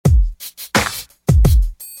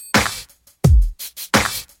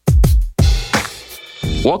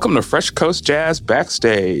Welcome to Fresh Coast Jazz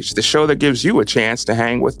Backstage, the show that gives you a chance to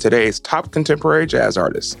hang with today's top contemporary jazz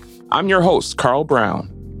artists. I'm your host, Carl Brown.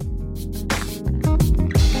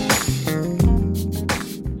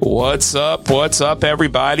 What's up,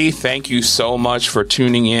 everybody? Thank you so much for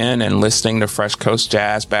tuning in and listening to Fresh Coast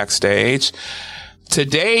Jazz Backstage.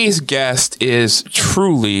 Today's guest is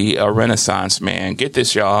truly a Renaissance man. Get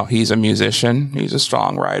this, y'all. He's a musician. He's a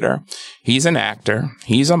songwriter. He's an actor.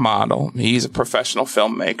 He's a model. He's a professional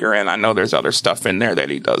filmmaker. And I know there's other stuff in there that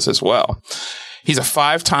he does as well. He's a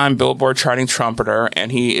 5-time Billboard charting trumpeter,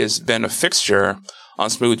 and he has been a fixture on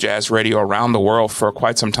smooth jazz radio around the world for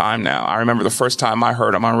quite some time now. I remember the first time I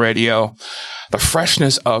heard him on radio, the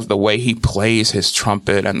freshness of the way he plays his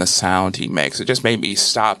trumpet and the sound he makes. It just made me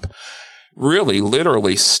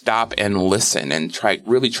literally stop and listen and try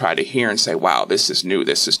to hear and say, wow, this is new,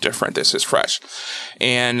 this is different, this is fresh.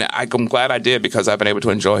 And I'm glad I did, because I've been able to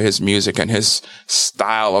enjoy his music and his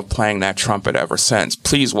style of playing that trumpet ever since.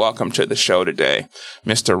 Please welcome to the show today,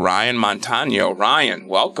 Mr. Ryan Montano. Ryan,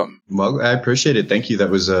 welcome. Well, I appreciate it. Thank you.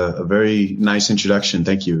 That was a very nice introduction.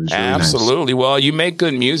 Thank you. It was really Absolutely. Nice. Well, you make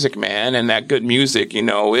good music, man, and that good music,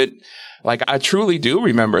 I truly do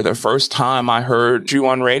remember the first time I heard you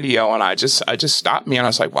on radio, and I just stopped me and I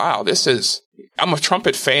was like, wow, I'm a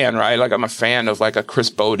trumpet fan, right? Like, I'm a fan of like a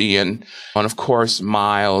Chris Bodie and of course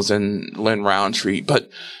Miles and Lynn Roundtree,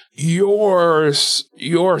 but your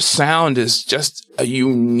sound is just a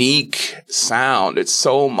unique sound. It's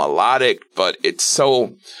so melodic, but it's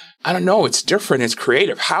so, I don't know, it's different. It's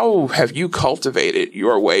creative. How have you cultivated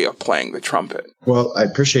your way of playing the trumpet? Well, I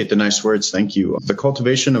appreciate the nice words. Thank you. The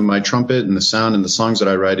cultivation of my trumpet and the sound and the songs that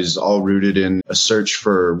I write is all rooted in a search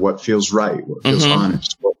for what feels right, what feels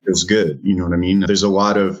honest, what feels good. You know what I mean? There's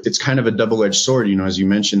it's kind of a double-edged sword. As you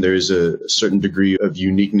mentioned, there is a certain degree of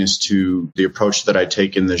uniqueness to the approach that I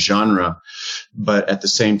take in the genre. But at the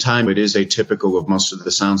same time, it is atypical of most of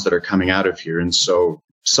the sounds that are coming out of here. And so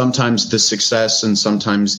sometimes the success and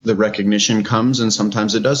sometimes the recognition comes and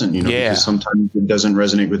sometimes it doesn't, because sometimes it doesn't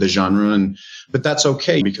resonate with the genre. But that's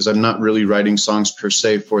okay, because I'm not really writing songs per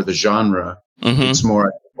se for the genre. Mm-hmm. It's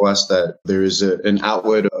more blessed that there is an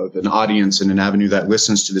outlet of an audience and an avenue that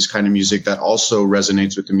listens to this kind of music that also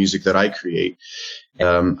resonates with the music that I create.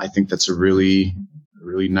 I think that's a really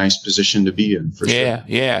nice position to be in, for sure.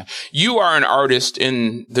 Yeah. You are an artist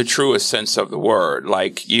in the truest sense of the word.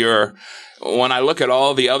 Like, when I look at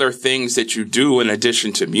all the other things that you do in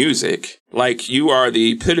addition to music, like, you are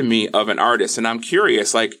the epitome of an artist. And I'm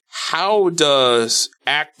curious, like, how does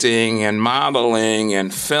acting and modeling and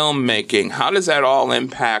filmmaking, how does that all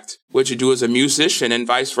impact what you do as a musician, and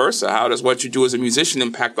vice versa? How does what you do as a musician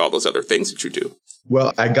impact all those other things that you do?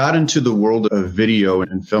 Well, I got into the world of video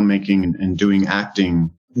and filmmaking and doing acting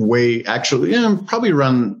probably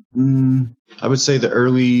around, I would say the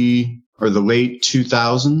late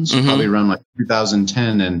 2000s, probably around like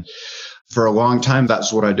 2010. And for a long time,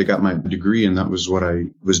 that's what I got my degree in. That was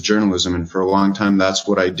was journalism. And for a long time, that's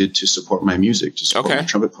what I did to support my music, to support my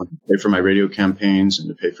trumpet playing, to pay for my radio campaigns and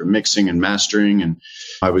to pay for mixing and mastering. And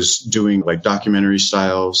I was doing like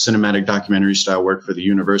cinematic documentary style work for the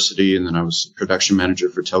university. And then I was production manager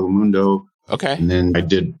for Telemundo. Okay. And then I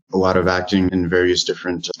did a lot of acting in various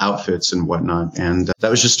different outfits and whatnot. And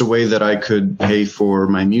that was just a way that I could pay for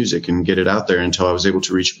my music and get it out there until I was able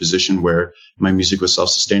to reach a position where my music was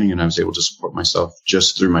self-sustaining and I was able to support myself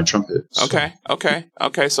just through my trumpet. So.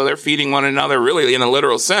 Okay. So they're feeding one another really in a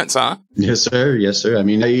literal sense, huh? Yes, sir. I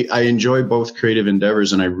mean, I enjoy both creative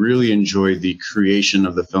endeavors, and I really enjoy the creation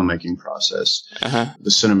of the filmmaking process. The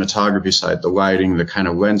cinematography side, the lighting, the kind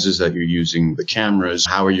of lenses that you're using, the cameras,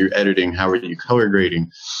 how are you editing? How are you color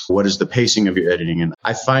grading? What is the pacing of your editing? And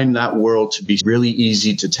I find that world to be really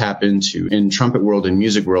easy to tap into. In trumpet world and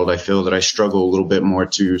music world, I feel that I struggle a little bit more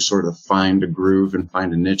to sort of find a groove and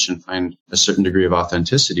find a niche and find a certain degree of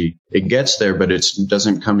authenticity. It gets there, but it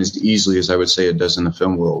doesn't come as easily as I would say it does in the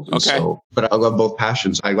film world. But I love both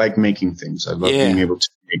passions. I like making things. I love being able to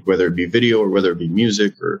make, whether it be video or whether it be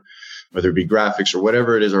music or whether it be graphics or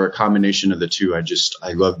whatever it is, or a combination of the two.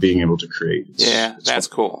 I love being able to create. That's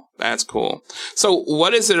cool. So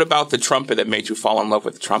what is it about the trumpet that made you fall in love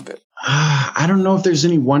with the trumpet? I don't know if there's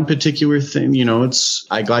any one particular thing.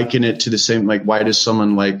 I liken it to the same, like, why does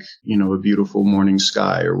someone like, a beautiful morning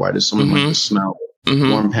sky, or why does someone like the smell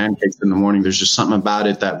warm pancakes in the morning? There's just something about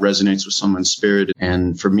it that resonates with someone's spirit.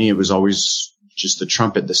 And for me, it was always just the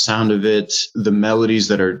trumpet, the sound of it, the melodies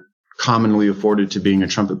that are commonly afforded to being a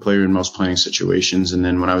trumpet player in most playing situations. And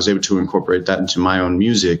then when I was able to incorporate that into my own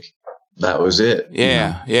music, that was it.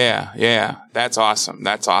 Yeah, yeah. That's awesome.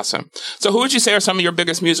 That's awesome. So who would you say are some of your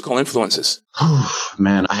biggest musical influences?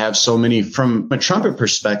 Man, I have so many. From a trumpet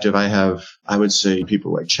perspective, I would say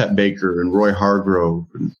people like Chet Baker and Roy Hargrove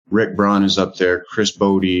and Rick Braun is up there, Chris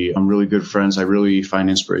Bodie. I'm really good friends. I really find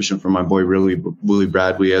inspiration from my boy, Willie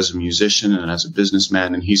Bradley, as a musician and as a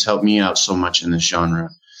businessman. And he's helped me out so much in this genre.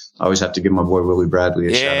 I always have to give my boy Willie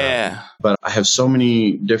Bradley a shout out. But I have so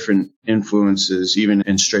many different influences, even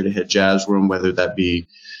in straight ahead jazz world, whether that be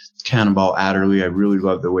Cannonball Adderley. I really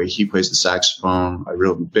love the way he plays the saxophone. I'm a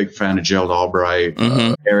real big fan of Gerald Albright,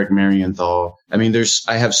 Eric Marienthal. I mean,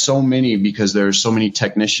 I have so many because there are so many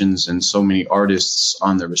technicians and so many artists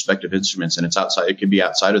on their respective instruments, and it could be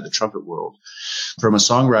outside of the trumpet world. From a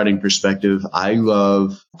songwriting perspective, I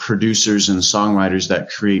love producers and songwriters that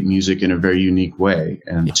create music in a very unique way.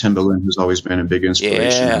 And Timbaland has always been a big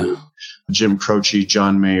inspiration. Yeah. Jim Croce,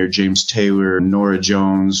 John Mayer, James Taylor, Nora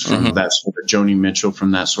Jones, from that sort of Joni Mitchell,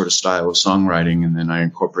 from that sort of style of songwriting. And then I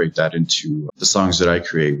incorporate that into the songs that I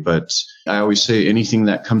create. But I always say anything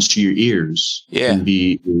that comes to your ears can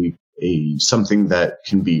be something that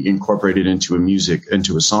can be incorporated into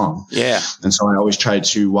a song. Yeah. And so I always try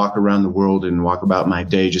to walk around the world and walk about my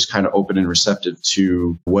day just kind of open and receptive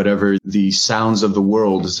to whatever the sounds of the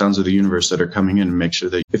world, the sounds of the universe that are coming in, and make sure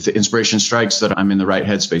that if the inspiration strikes, that I'm in the right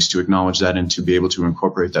headspace to acknowledge that and to be able to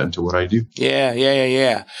incorporate that into what I do.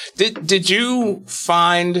 Yeah. Did you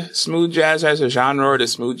find smooth jazz as a genre, or did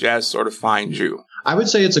smooth jazz sort of find you? I would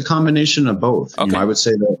say it's a combination of both. Okay. I would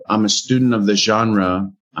say that I'm a student of the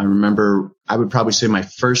genre. I remember I would probably say my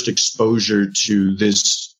first exposure to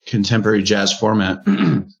this contemporary jazz format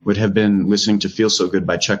would have been listening to Feel So Good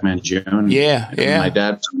by Chuck Mangione. Yeah. My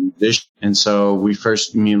dad was a musician. And so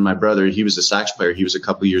me and my brother, he was a sax player. He was a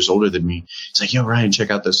couple of years older than me. He's like, yo, Ryan, check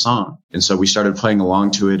out this song. And so we started playing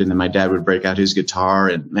along to it. And then my dad would break out his guitar.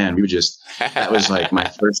 And man, that was like my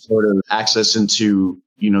first sort of access into,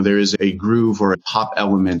 there is a groove or a pop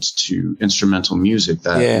element to instrumental music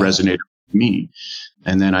that resonated with me.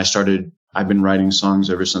 And then I've been writing songs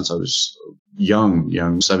ever since I was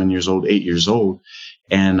young, 7 years old, 8 years old.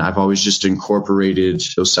 And I've always just incorporated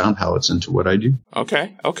those sound palettes into what I do.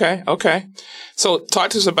 Okay. So talk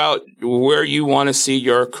to us about where you want to see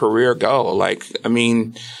your career go.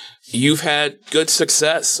 You've had good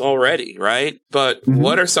success already, right? But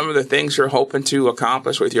what are some of the things you're hoping to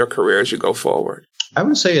accomplish with your career as you go forward? I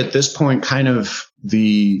would say at this point, kind of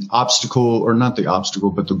the obstacle, or not the obstacle,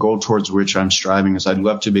 but the goal towards which I'm striving is I'd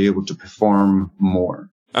love to be able to perform more.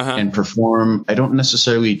 And perform. I don't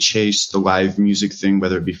necessarily chase the live music thing,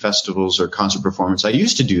 whether it be festivals or concert performance. I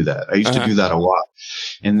used to do that. I used to do that a lot.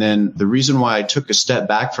 And then the reason why I took a step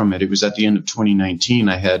back from it was at the end of 2019.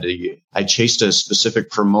 I chased a specific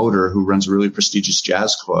promoter who runs a really prestigious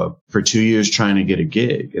jazz club for 2 years trying to get a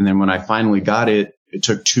gig. And then when I finally got it, it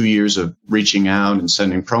took 2 years of reaching out and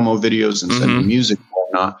sending promo videos and sending music and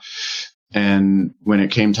whatnot. And when it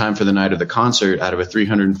came time for the night of the concert, out of a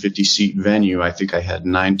 350 seat venue, I think I had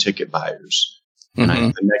 9 ticket buyers. And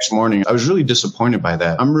the next morning, I was really disappointed by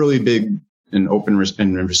that. I'm really big and open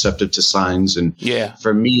and receptive to signs. And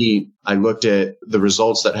for me, I looked at the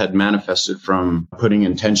results that had manifested from putting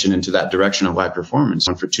intention into that direction of live performance.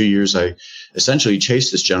 And for 2 years, I essentially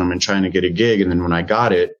chased this gentleman trying to get a gig. And then when I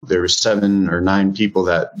got it, there were 7 or 9 people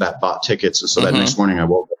that bought tickets. And so that next morning I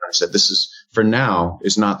woke up and I said, this is, for now,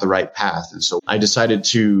 is not the right path. And so I decided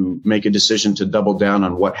to make a decision to double down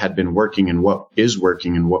on what had been working and what is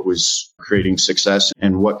working and what was creating success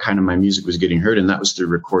and what kind of my music was getting heard. And that was through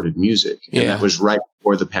recorded music. And that was right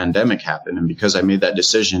before the pandemic happened. And because I made that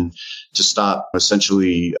decision to stop,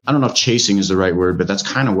 essentially, I don't know if chasing is the right word, but that's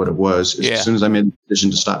kind of what it was. As soon as I made the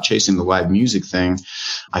decision to stop chasing the live music thing,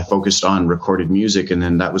 I focused on recorded music. And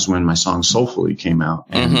then that was when my song Soulful came out.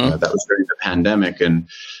 And that was during the pandemic. And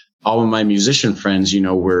all of my musician friends,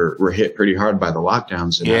 were hit pretty hard by the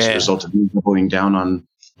lockdowns. And as a result of me doubling down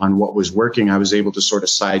on what was working, I was able to sort of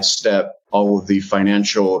sidestep all of the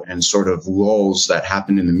financial and sort of lulls that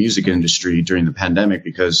happened in the music industry during the pandemic,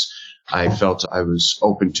 because I felt I was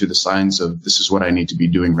open to the signs of this is what I need to be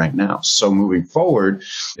doing right now. So moving forward,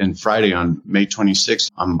 and Friday on May 26th,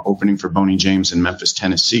 I'm opening for Boney James in Memphis,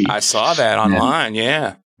 Tennessee. I saw that online.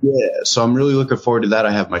 Yeah. So I'm really looking forward to that.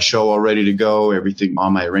 I have my show all ready to go, everything, all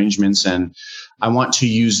my arrangements, and I want to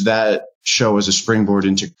use that show as a springboard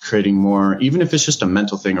into creating more, even if it's just a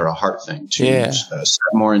mental thing or a heart thing, to set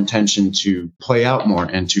more intention to play out more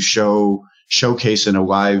and to showcase in a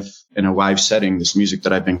live setting this music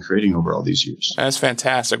that I've been creating over all these years. That's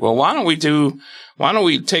fantastic. Well, why don't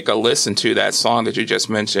we take a listen to that song that you just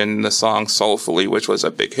mentioned, the song Soulfully, which was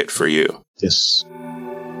a big hit for you? Yes.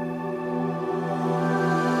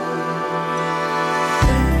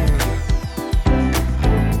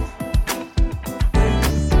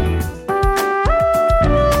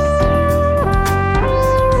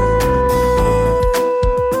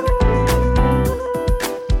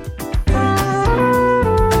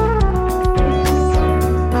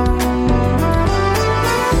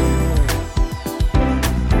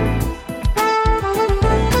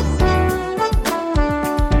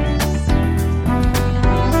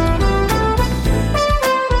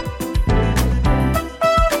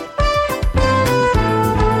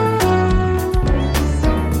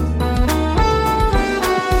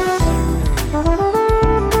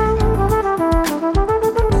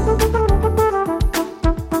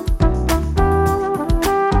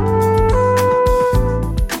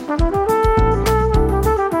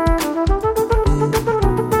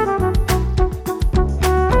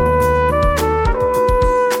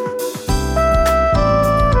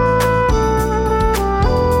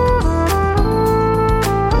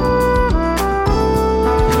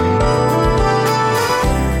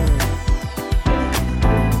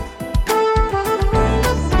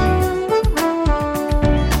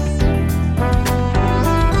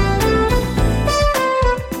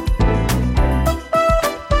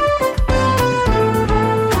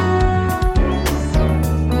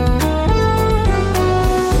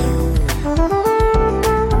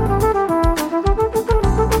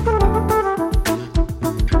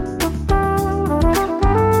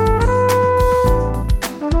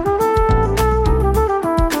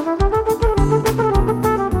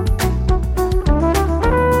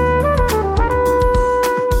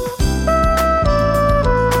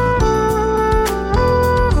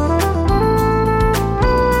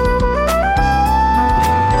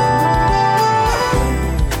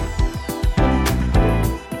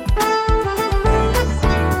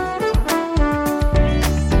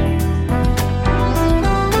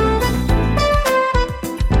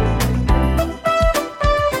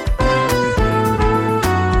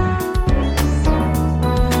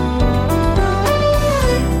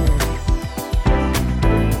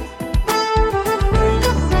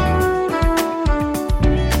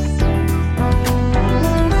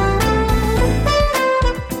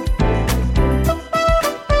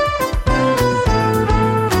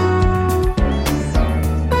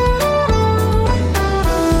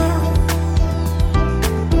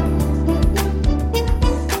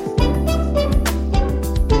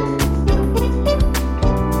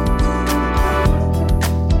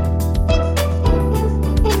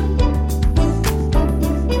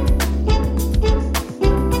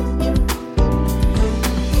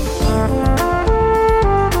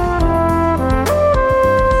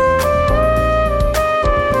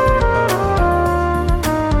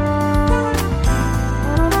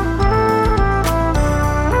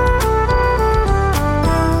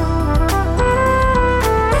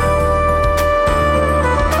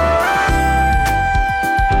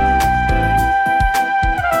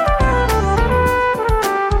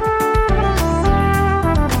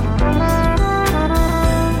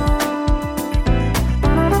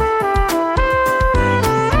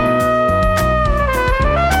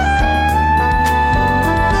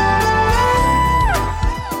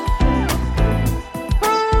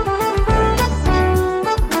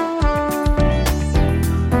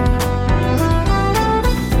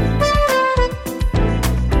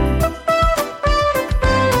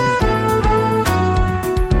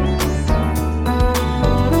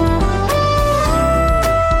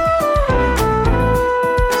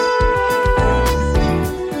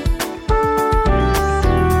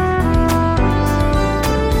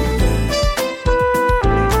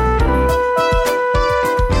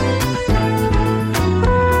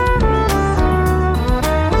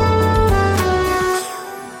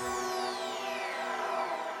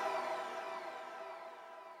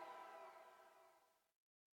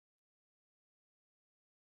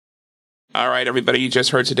 All right, everybody, you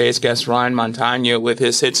just heard today's guest, Ryan Montano, with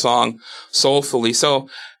his hit song, Soulfully. So,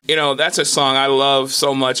 that's a song I love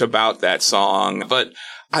so much about that song, but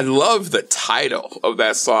I love the title of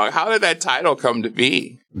that song. How did that title come to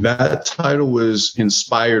be? That title was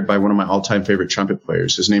inspired by one of my all-time favorite trumpet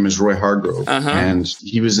players. His name is Roy Hargrove, and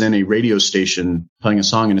he was in a radio station playing a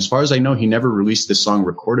song. And as far as I know, he never released this song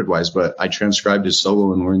recorded-wise, but I transcribed his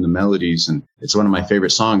solo and learned the melodies, and it's one of my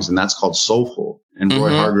favorite songs, and that's called Soulful. And Roy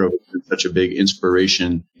Hargrove has been such a big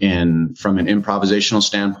inspiration from an improvisational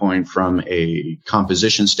standpoint, from a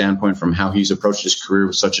composition standpoint, from how he's approached his career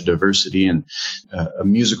with such a diversity and a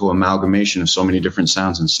musical amalgamation of so many different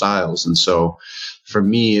sounds and styles. And so for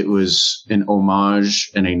me, it was an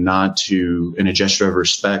homage and a nod to and a gesture of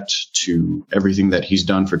respect to everything that he's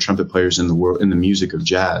done for trumpet players in the world, in the music of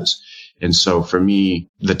jazz. And so for me,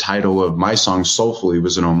 the title of my song, Soulfully,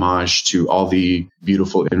 was an homage to all the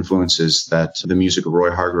beautiful influences that the music of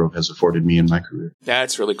Roy Hargrove has afforded me in my career.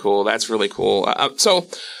 That's really cool. That's really cool. So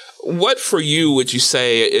what for you would you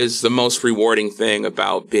say is the most rewarding thing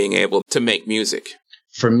about being able to make music?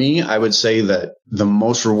 For me, I would say that the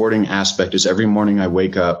most rewarding aspect is every morning I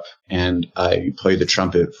wake up and I play the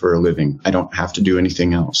trumpet for a living. I don't have to do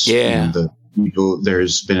anything else. Yeah.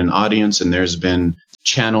 There's been an audience and there's been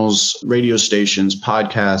channels, radio stations,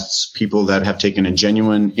 podcasts, people that have taken a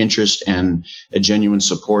genuine interest and a genuine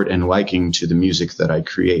support and liking to the music that I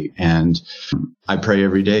create. And I pray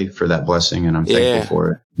every day for that blessing, and I'm thankful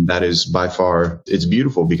for it. That is by far, it's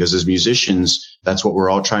beautiful, because as musicians, that's what we're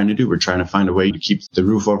all trying to do. We're trying to find a way to keep the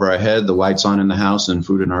roof over our head, the lights on in the house, and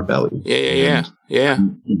food in our belly. Yeah.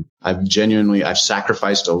 I've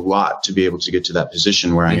sacrificed a lot to be able to get to that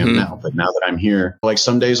position where I am now. But now that I'm here, like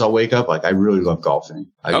some days I'll wake up, like I really love golfing.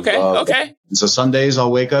 Okay. And so some days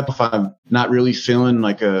I'll wake up if I'm not really feeling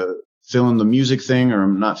the music thing, or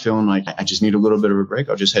I'm not feeling like I just need a little bit of a break.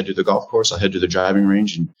 I'll just head to the golf course. I'll head to the driving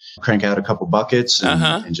range and crank out a couple buckets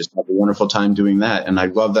and just have a wonderful time doing that. And I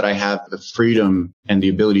love that I have the freedom and the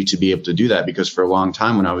ability to be able to do that, because for a long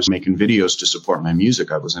time when I was making videos to support my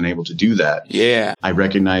music, I wasn't able to do that. Yeah. I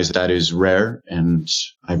recognize that is rare, and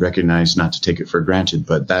I recognize not to take it for granted,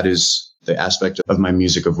 but that is the aspect of my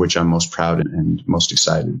music of which I'm most proud and most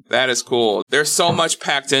excited. That is cool. There's so much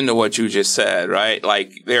packed into what you just said, right?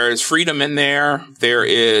 Like, there is freedom in there. There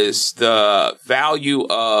is the value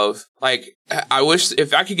of, like, I wish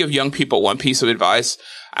if I could give young people one piece of advice,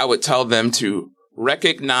 I would tell them to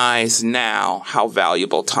recognize now how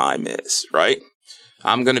valuable time is, right?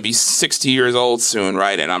 I'm going to be 60 years old soon,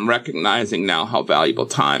 right? And I'm recognizing now how valuable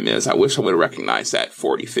time is. I wish I would have recognized that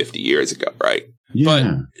 40, 50 years ago, right?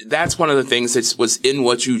 Yeah. But that's one of the things that was in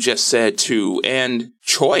what you just said too. And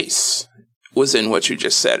choice was in what you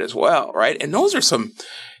just said as well, right? And those are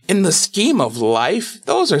in the scheme of life,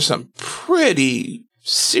 those are some pretty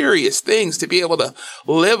serious things, to be able to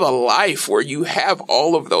live a life where you have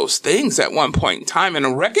all of those things at one point in time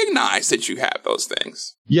and recognize that you have those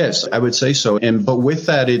things. Yes, I would say so. But with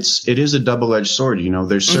that, it is a double-edged sword.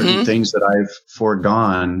 There's certain things that I've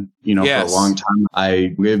foregone, for a long time.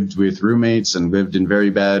 I lived with roommates and lived in very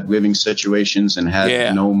bad living situations and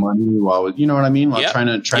had no money while, trying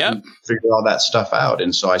to figure all that stuff out.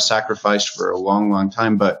 And so I sacrificed for a long, long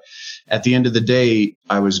time. But at the end of the day,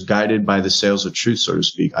 I was guided by the sails of truth, so to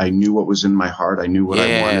speak. I knew what was in my heart. I knew what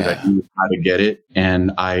I wanted. I knew how to get it.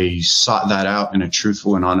 And I sought that out in a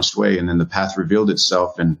truthful and honest way. And then the path revealed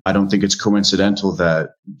itself. And I don't think it's coincidental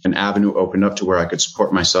that an avenue opened up to where I could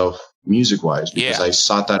support myself music-wise, because I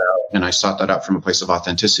sought that out, and I sought that out from a place of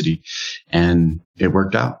authenticity, and it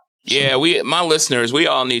worked out. Yeah, my listeners, we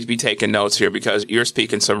all need to be taking notes here, because you're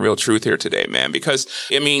speaking some real truth here today, man. Because,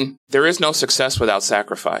 there is no success without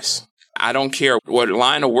sacrifice. I don't care what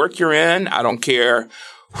line of work you're in. I don't care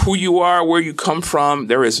who you are, where you come from.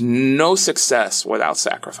 There is no success without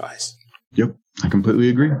sacrifice. Yep. I completely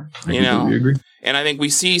agree. Agree. And I think we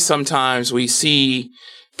see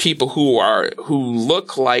people who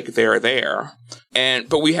look like they're there,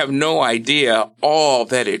 but we have no idea all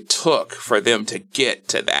that it took for them to get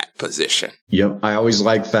to that position. Yep. I always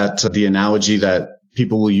like that, the analogy that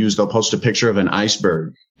people will use. They'll post a picture of an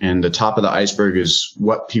iceberg, and the top of the iceberg is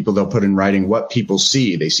what people they'll put in writing, what people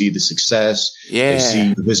see. They see the success, they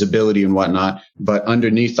see the visibility and whatnot. But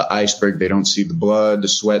underneath the iceberg, they don't see the blood, the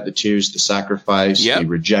sweat, the tears, the sacrifice, the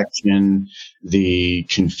rejection, the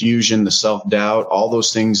confusion, the self-doubt, all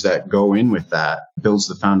those things that go in with that builds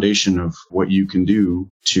the foundation of what you can do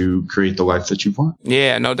to create the life that you want.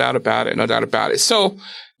 Yeah, no doubt about it. No doubt about it. So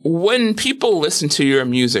when people listen to your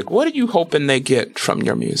music, what are you hoping they get from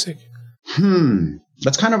your music?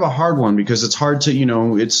 That's kind of a hard one, because it's hard to,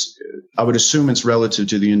 I would assume it's relative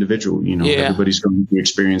to the individual. Everybody's going to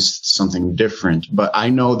experience something different. But I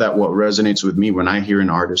know that what resonates with me when I hear an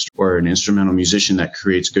artist or an instrumental musician that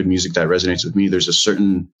creates good music that resonates with me, there's a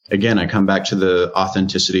certain, again, I come back to the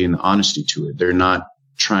authenticity and the honesty to it. They're not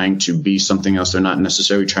trying to be something else. They're not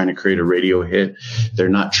necessarily trying to create a radio hit. They're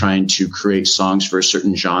not trying to create songs for a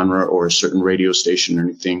certain genre or a certain radio station or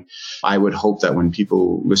anything. I would hope that when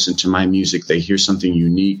people listen to my music, they hear something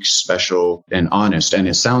unique, special, and honest, and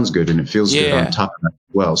it sounds good and it feels good on top of that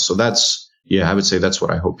as well. So I would say that's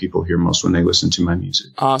what I hope people hear most when they listen to my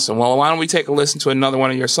music. Awesome. Well, why don't we take a listen to another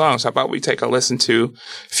one of your songs? How about we take a listen to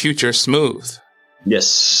Future Smooth?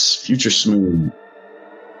 Yes, Future Smooth.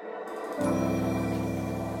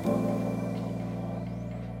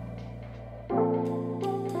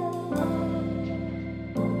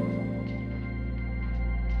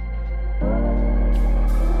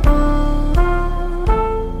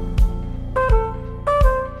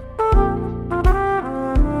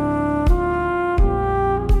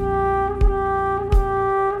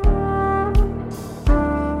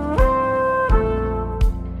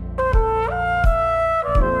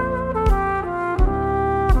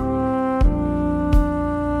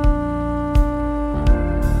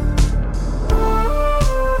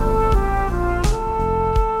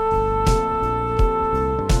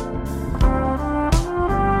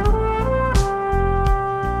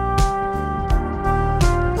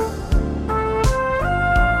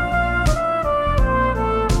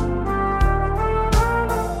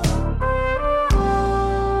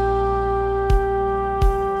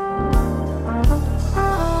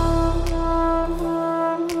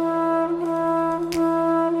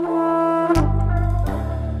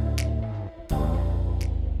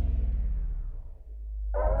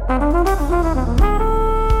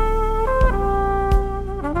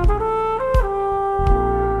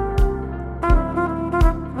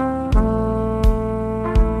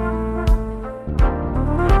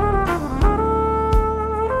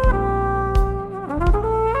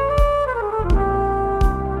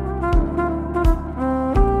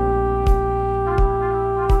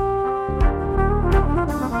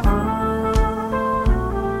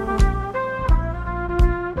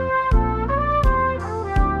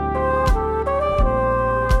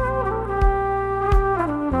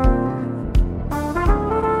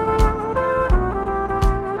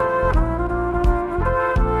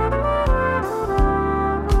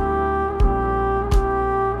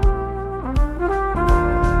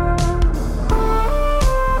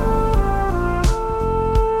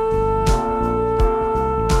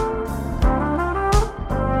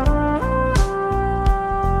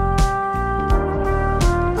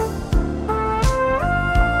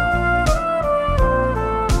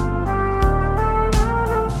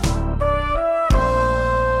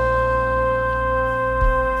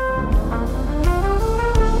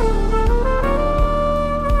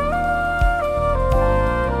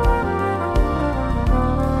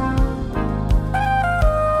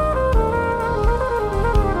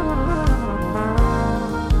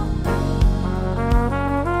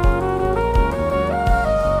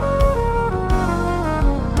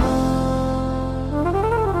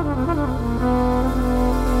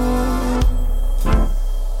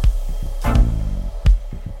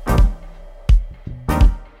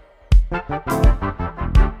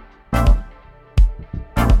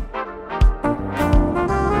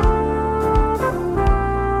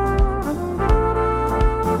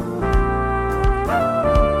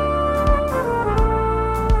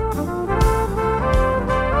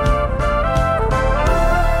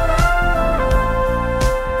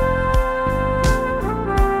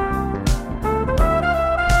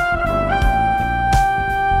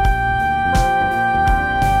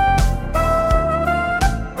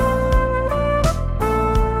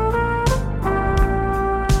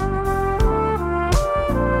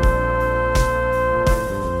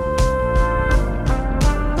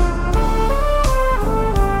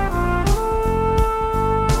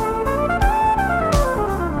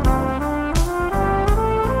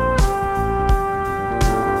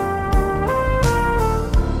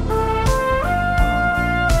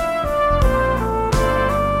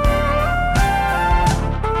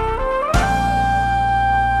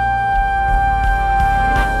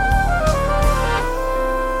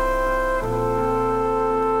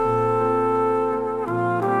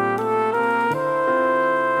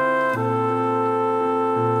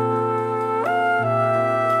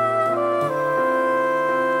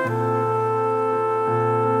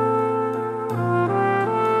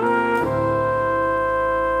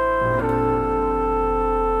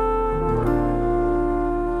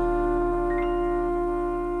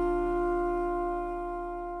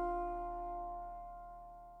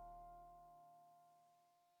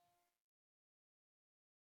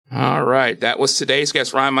 All right. That was today's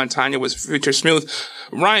guest. Ryan Montano was Future Smooth.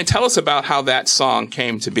 Ryan, tell us about how that song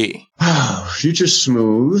came to be. Future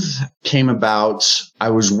Smooth came about. I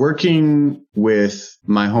was working with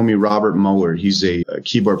my homie Robert Mueller. He's a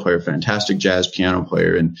keyboard player, fantastic jazz piano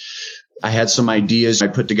player. And I had some ideas. I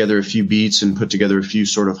put together a few beats and put together a few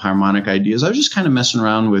sort of harmonic ideas. I was just kind of messing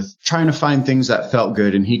around with trying to find things that felt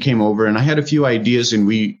good. And he came over and I had a few ideas and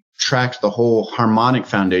we tracked the whole harmonic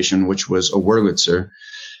foundation, which was a Wurlitzer.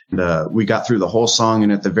 And we got through the whole song.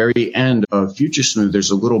 And at the very end of Future Smooth,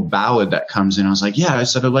 there's a little ballad that comes in. I was like, yeah, I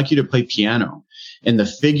said, I'd like you to play piano. And the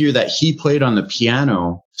figure that he played on the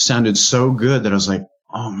piano sounded so good that I was like,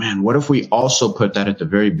 oh man, what if we also put that at the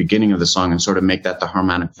very beginning of the song and sort of make that the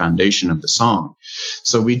harmonic foundation of the song?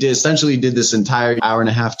 So we essentially did this entire hour and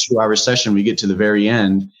a half, 2-hour session. We get to the very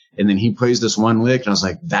end. And then he plays this one lick and I was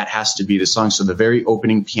like, that has to be the song. So the very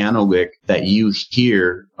opening piano lick that you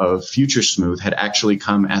hear of Future Smooth had actually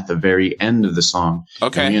come at the very end of the song.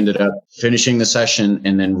 Okay. And we ended up finishing the session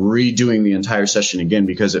and then redoing the entire session again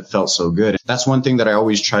because it felt so good. That's one thing that I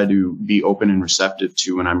always try to be open and receptive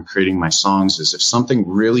to when I'm creating my songs is if something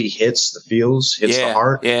really hits the feels, hits the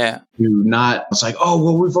heart. Yeah. It's like, oh,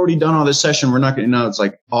 well, we've already done all this session. We're not going to know. It's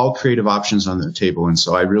like all creative options on the table. And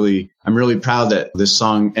so I'm really proud that this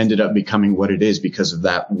song ended up becoming what it is because of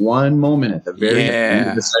that one moment at the very end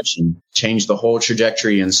of the session changed the whole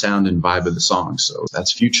trajectory and sound and vibe of the song. So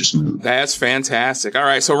that's Future Smooth. That's fantastic. All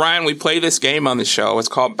right. So Ryan, we play this game on the show. It's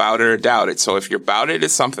called Bout It or Doubt It. So if you're bout it,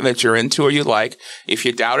 it's something that you're into or you like. If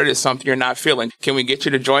you doubt it, it's something you're not feeling. Can we get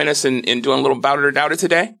you to join us in doing a little Bout It or Doubt It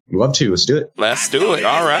today? Love to. Let's do it. Let's do it.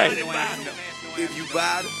 All right. If you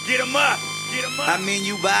bout it, get 'em up. I mean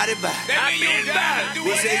you bout it, bout it. I mean you bout it.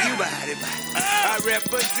 We say you bout it, bout it. I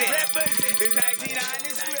represent. It's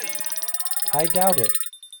 1993. I doubt it.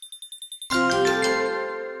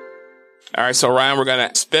 All right, so Ryan, we're going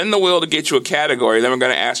to spin the wheel to get you a category. Then we're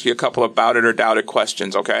going to ask you a couple of Bout It or Doubt It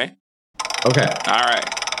questions, okay? Okay. All right.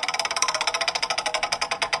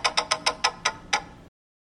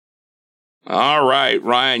 All right,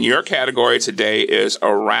 Ryan, your category today is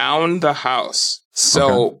Around the House.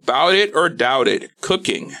 So, Bout It or Doubt It,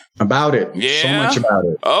 cooking. About it. Yeah. So much about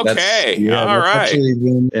it. Okay. All that's right. actually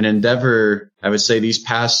been an endeavor, I would say, these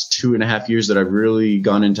past 2.5 years that I've really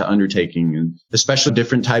gone into undertaking, and especially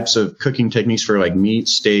different types of cooking techniques for like meat,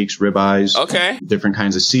 steaks, ribeyes. Okay. Different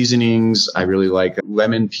kinds of seasonings. I really like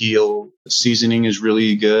lemon peel seasoning is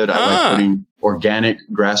really good. I like putting organic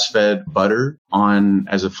grass-fed butter on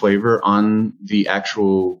as a flavor on the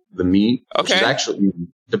meat. Okay. Which is actually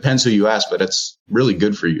depends who you ask, but it's really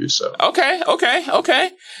good for you. So okay.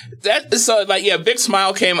 That is big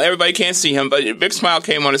smile came. Everybody can't see him, but a big smile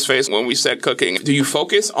came on his face when we said cooking. Do you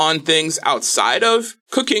focus on things outside of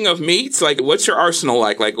cooking of meats? Like, what's your arsenal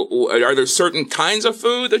like? Like, are there certain kinds of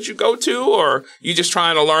food that you go to, or you just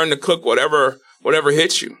trying to learn to cook whatever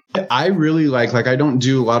hits you? I really like I don't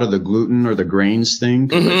do a lot of the gluten or the grains thing.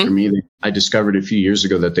 Like, for me, I discovered a few years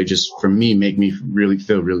ago that they just, for me, make me really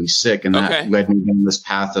feel really sick. And that led me down this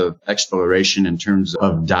path of exploration in terms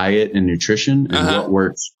of diet and nutrition and what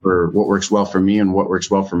works well for me and what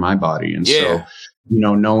works well for my body. And so,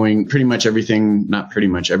 knowing not pretty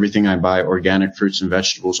much everything I buy, organic fruits and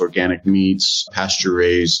vegetables, organic meats, pasture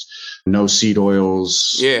raised, no seed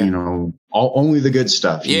oils, only the good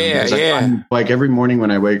stuff. I find, like every morning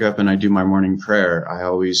when I wake up and I do my morning prayer, I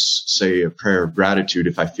always say a prayer of gratitude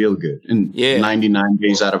if I feel good. And 99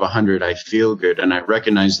 days out of 100, I feel good. And I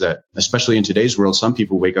recognize that, especially in today's world, some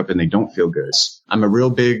people wake up and they don't feel good. I'm a real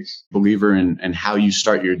big believer in how you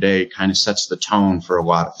start your day kind of sets the tone for a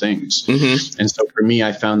lot of things. And so for me,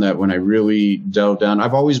 I found that when I really delve down,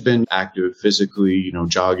 I've always been active physically,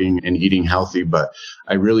 jogging and eating healthy, but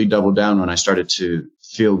I really doubled down when I started to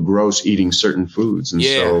feel gross eating certain foods. And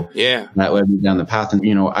so that led me down the path. And,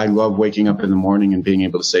 I love waking up in the morning and being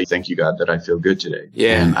able to say, thank you, God, that I feel good today.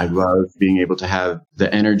 And I love being able to have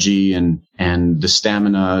the energy and the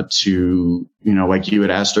stamina to, like you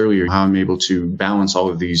had asked earlier, how I'm able to balance all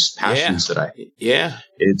of these passions that I,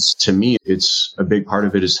 to me, it's a big part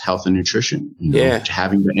of it is health and nutrition.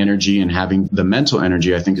 Having the energy and having the mental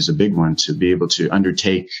energy, I think is a big one to be able to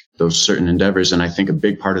undertake those certain endeavors. And I think a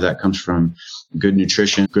big part of that comes from good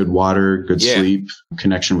nutrition, good water, good sleep,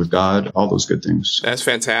 connection with God, all those good things. That's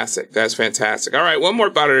fantastic. All right. One more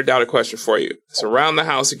Bout It or Doubt It question for you. It's around the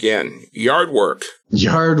house again. Yard work.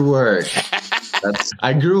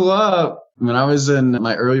 I grew up when I was in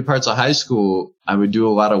my early parts of high school. I would do a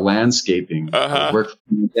lot of landscaping.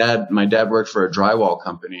 My dad worked for a drywall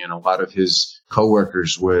company, and a lot of his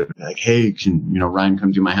coworkers would be like, hey, can Ryan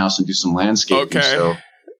come to my house and do some landscaping? So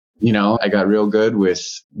You know, I got real good with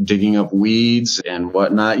digging up weeds and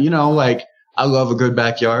whatnot. You know, like I love a good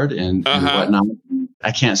backyard and whatnot.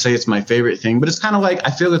 I can't say it's my favorite thing, but it's kind of like,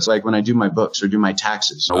 I feel it's like when I do my books or do my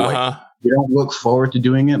taxes. So like, you don't look forward to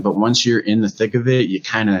doing it, but once you're in the thick of it, you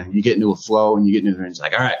get into a flow and you get into it. It's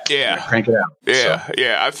like, all right, crank it out. Yeah,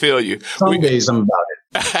 so, I feel you. Some days I'm about it.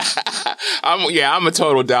 I'm a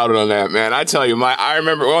total doubter on that, man. I tell you, I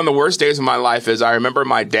remember one of the worst days of my life is I remember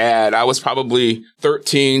my dad. I was probably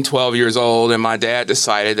 13, 12 years old, and my dad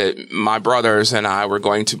decided that my brothers and I were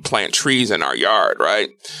going to plant trees in our yard, right?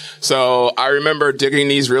 So I remember digging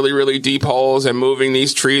these really, really deep holes and moving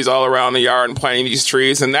these trees all around the yard and planting these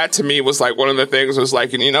trees. And that to me was like one of the things was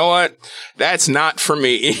like, and you know what? That's not for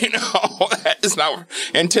me. You know, that is not.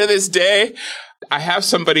 And to this day, I have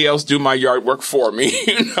somebody else do my yard work for me,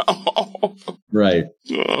 you know? Right.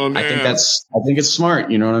 Oh, man. I think it's smart.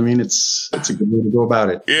 You know what I mean? It's a good way to go about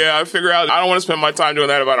it. Yeah, I figure out I don't want to spend my time doing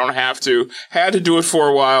that if I don't have to. Had to do it for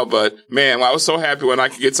a while, but man, I was so happy when I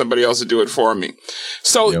could get somebody else to do it for me.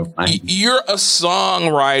 So you're a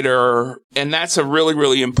songwriter, and that's a really,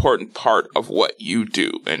 really important part of what you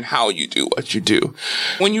do and how you do what you do.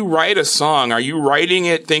 When you write a song, are you writing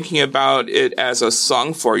it thinking about it as a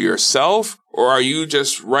song for yourself? Or are you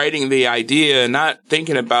just writing the idea and not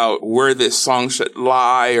thinking about where this song should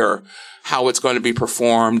lie or how it's going to be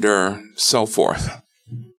performed or so forth?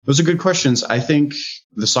 Those are good questions. I think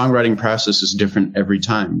the songwriting process is different every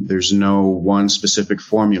time. There's no one specific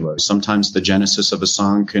formula. Sometimes the genesis of a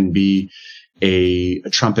song can be a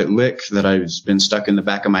trumpet lick that I've been stuck in the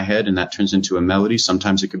back of my head and that turns into a melody.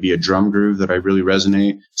 Sometimes it could be a drum groove that I really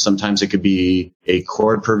resonate. Sometimes it could be a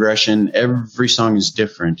chord progression. Every song is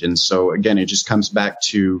different. And so again, it just comes back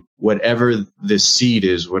to whatever the seed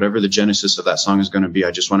is, whatever the genesis of that song is going to be.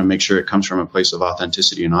 I just want to make sure it comes from a place of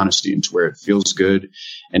authenticity and honesty and to where it feels good.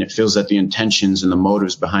 And it feels that the intentions and the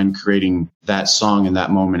motives behind creating that song in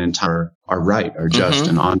that moment in time are right, are just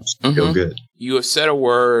and honest, and feel good. You have said a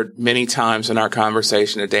word many times in our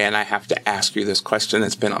conversation today, and I have to ask you this question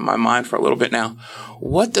that's been on my mind for a little bit now.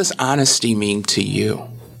 What does honesty mean to you?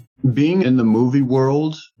 Being in the movie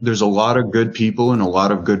world, there's a lot of good people and a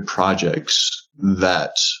lot of good projects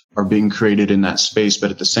that are being created in that space.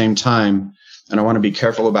 But at the same time, and I want to be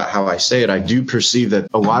careful about how I say it, I do perceive that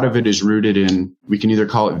a lot of it is rooted in, we can either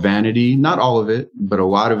call it vanity, not all of it, but a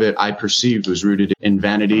lot of it I perceived was rooted in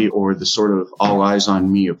vanity or the sort of all eyes on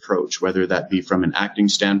me approach, whether that be from an acting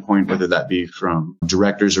standpoint, whether that be from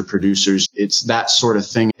directors or producers. It's that sort of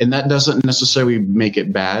thing. And that doesn't necessarily make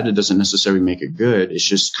it bad. It doesn't necessarily make it good. It's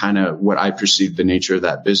just kind of what I perceive the nature of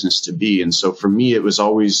that business to be. And so for me, it was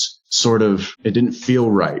always sort of, it didn't feel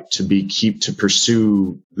right to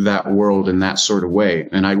pursue that world in that sort of way.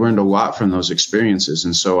 And I learned a lot from those experiences.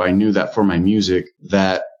 And so I knew that for my music,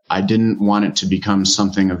 that I didn't want it to become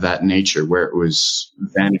something of that nature where it was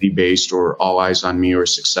vanity based or all eyes on me or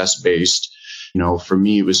success based. You know, for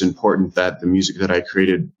me, it was important that the music that I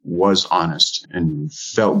created was honest and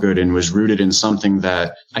felt good and was rooted in something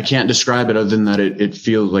that I can't describe it other than that it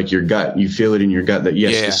feels like your gut. You feel it in your gut that,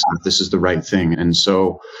 yes, this is the right thing. And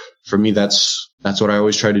so for me, that's what I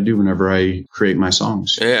always try to do whenever I create my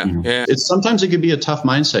songs. Sometimes it could be a tough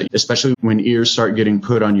mindset, especially when ears start getting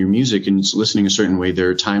put on your music and it's listening a certain way. There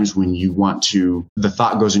are times when you want to, the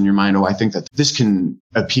thought goes in your mind, oh, I think that this can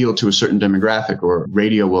appeal to a certain demographic, or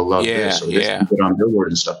radio will love this, or this can put on Billboard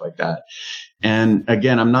and stuff like that. And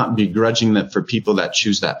again, I'm not begrudging that for people that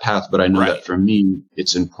choose that path, but I know that for me,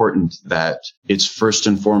 it's important that it's first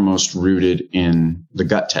and foremost rooted in the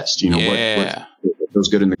gut test. You know, what feels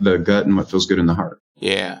good in the gut and what feels good in the heart.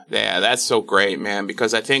 Yeah, that's so great, man,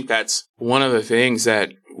 because I think that's one of the things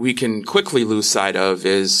that we can quickly lose sight of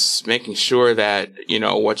is making sure that, you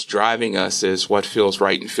know, what's driving us is what feels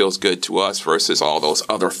right and feels good to us versus all those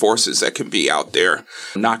other forces that can be out there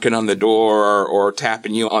knocking on the door or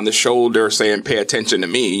tapping you on the shoulder saying, pay attention to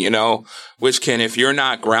me, you know, which can, if you're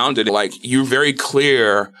not grounded, like you're very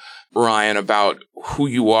clear, Ryan, about who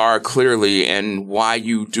you are clearly and why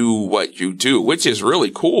you do what you do, which is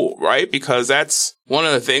really cool, right? Because that's one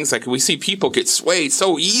of the things, like we see people get swayed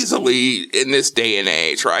so easily in this day and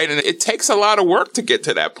age, right? And it takes a lot of work to get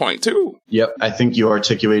to that point too. Yep. I think you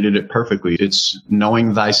articulated it perfectly. It's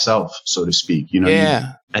knowing thyself, so to speak. You know,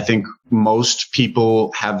 I think most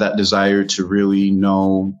people have that desire to really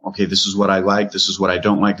know, okay, this is what I like, this is what I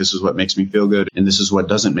don't like, this is what makes me feel good, and this is what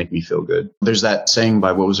doesn't make me feel good. There's that saying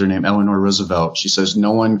by, what was her name? Eleanor Roosevelt. She says,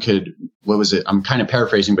 no one could, what was it? I'm kind of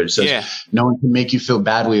paraphrasing, but it says, no one can make you feel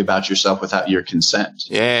badly about yourself without your consent.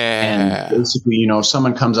 Yeah. And basically, you know, if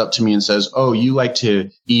someone comes up to me and says, oh, you like to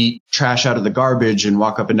eat trash out of the garbage and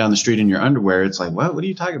walk up and down the street in your underwear. It's like, what are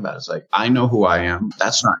you talking about? It's like, I know who I am.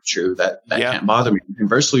 That's not true. That can't bother me.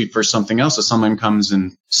 Conversely, for something else, if someone comes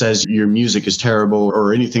and says your music is terrible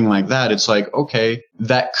or anything like that, it's like, okay,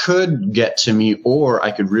 that could get to me, or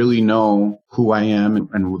I could really know who I am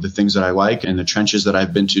and the things that I like and the trenches that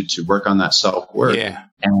I've been to work on that self-work. Yeah.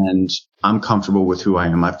 And I'm comfortable with who I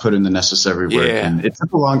am. I've put in the necessary work, and it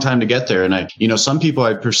took a long time to get there. And some people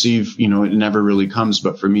I perceive, it never really comes.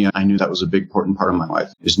 But for me, I knew that was a big, important part of my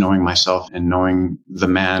life, is knowing myself and knowing the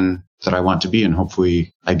man that I want to be. And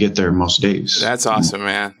hopefully I get there most days. That's awesome,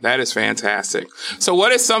 man. That is fantastic. So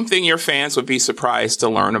what is something your fans would be surprised to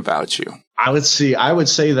learn about you? I would say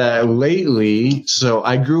that lately, so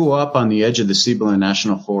I grew up on the edge of the Cibola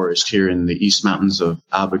National Forest here in the East Mountains of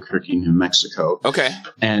Albuquerque, New Mexico. Okay.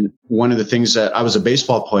 And one of the things that I was a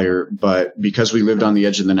baseball player, but because we lived on the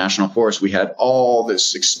edge of the National Forest, we had all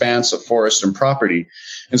this expanse of forest and property.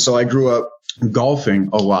 And so I grew up golfing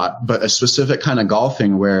a lot, but a specific kind of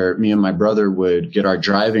golfing where me and my brother would get our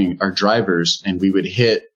drivers, and we would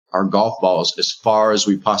hit our golf balls as far as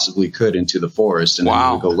we possibly could into the forest, and then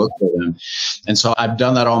we would go look for them. And so I've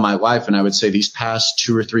done that all my life. And I would say these past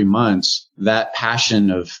 2 or 3 months, that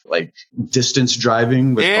passion of like distance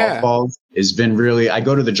driving with golf balls has been really, I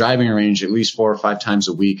go to the driving range at least 4 or 5 times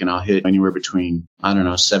a week, and I'll hit anywhere between,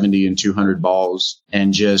 70 and 200 balls,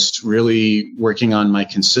 and just really working on my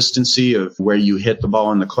consistency of where you hit the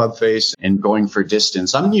ball in the club face and going for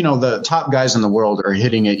distance. The top guys in the world are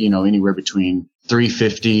hitting it, anywhere between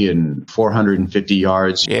 350 and 450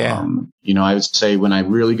 yards. Yeah. I would say when I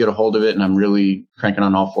really get a hold of it and I'm really cranking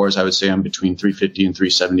on all fours, I would say I'm between 350 and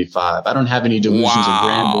 375. I don't have any delusions of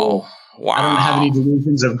grandeur. I don't have any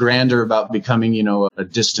delusions of grandeur about becoming, a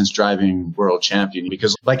distance driving world champion,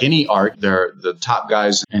 because like any art, the top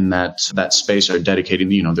guys in that space are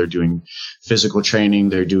dedicated, they're doing physical training,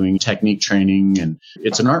 they're doing technique training, and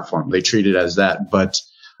it's an art form. They treat it as that. But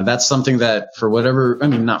that's something that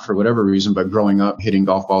not for whatever reason, but growing up hitting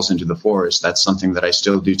golf balls into the forest, that's something that I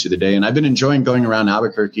still do to the day. And I've been enjoying going around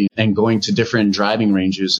Albuquerque and going to different driving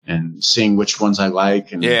ranges and seeing which ones I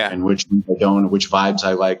like and which ones I don't, and which vibes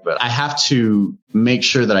I like. But I have to make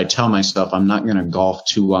sure that I tell myself I'm not going to golf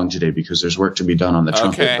too long today because there's work to be done on the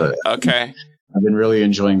trumpet. Okay. I've been really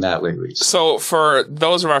enjoying that lately. So for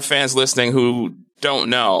those of our fans listening who don't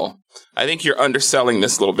know, I think you're underselling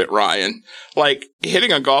this a little bit, Ryan. Like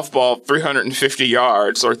hitting a golf ball 350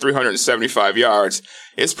 yards or 375 yards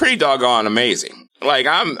is pretty doggone amazing. Like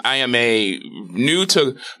I am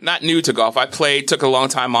not new to golf. I played, took a long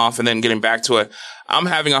time off, and then getting back to it. I'm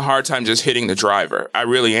having a hard time just hitting the driver. I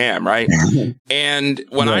really am, right? And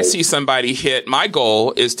when I see somebody hit, my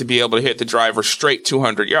goal is to be able to hit the driver straight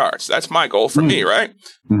 200 yards. That's my goal for me, right?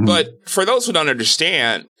 Mm-hmm. But for those who don't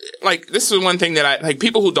understand, like this is one thing that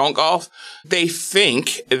people who don't golf, they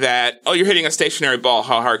think that, you're hitting a stationary ball.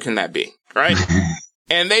 How hard can that be? Right?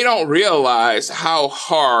 And they don't realize how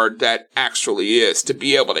hard that actually is to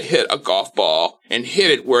be able to hit a golf ball and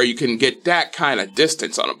hit it where you can get that kind of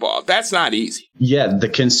distance on a ball. That's not easy. Yeah, the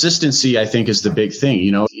consistency, I think, is the big thing.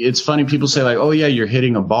 It's funny. People say like, oh, yeah, you're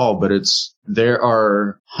hitting a ball, but there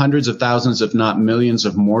are hundreds of thousands, if not millions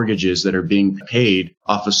of mortgages that are being paid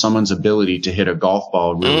off of someone's ability to hit a golf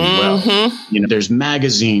ball really well. There's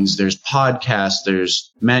magazines, there's podcasts,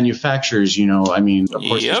 there's manufacturers, of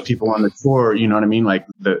course, there's people on the tour, you know what I mean? Like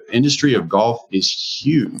the industry of golf is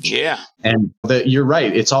huge. Yeah. And you're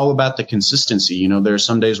right. It's all about the consistency. There are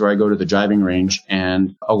some days where I go to the driving range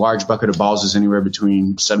and a large bucket of balls is anywhere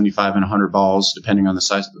between 75 and 100 balls, depending on the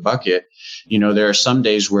size of the bucket. There are some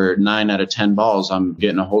days where 9 out of 10 balls, I'm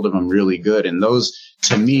getting a hold of them really good. And those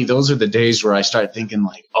are the days where I start thinking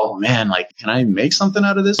like, oh man, like, can I make something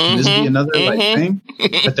out of this? Can this be another thing?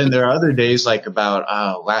 But then there are other days like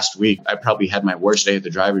about last week, I probably had my worst day at the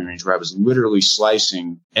driving range where I was literally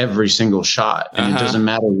slicing every single shot. And it doesn't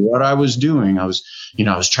matter what I was doing. I was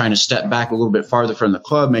trying to step back a little bit farther from the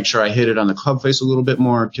club, make sure I hit it on the club face a little bit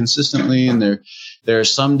more consistently. And there are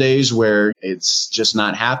some days where it's just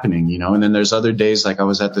not happening, and then there's other days like I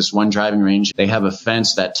was at this one driving range. They have a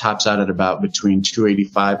fence that tops out at about between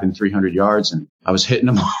 285 and 300 yards. And I was hitting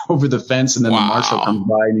them over the fence, and then the marshal comes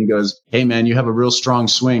by and he goes, "Hey man, you have a real strong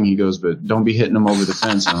swing." He goes, "But don't be hitting them over the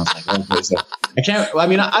fence." And I was like, okay, so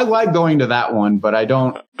I like going to that one, but I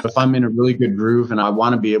don't, if I'm in a really good groove and I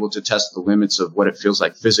want to be able to test the limits of what it feels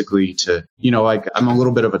like physically to, like I'm a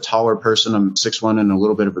little bit of a taller person. I'm 6'1" and a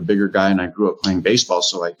little bit of a bigger guy, and I grew up playing baseball.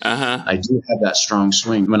 So I do have that strong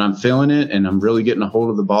swing. When I'm feeling it and I'm really getting a hold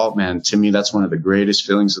of the ball, man, to me, that's one of the greatest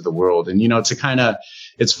feelings of the world. And,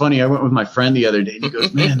 it's funny. I went with my friend the other day and he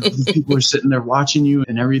goes, man, these people are sitting there watching you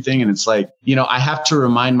and everything. And it's like, I have to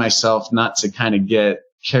remind myself not to kind of get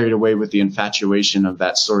carried away with the infatuation of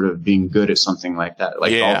that sort of being good at something like that,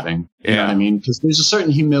 like golfing. You know what I mean? Because there's a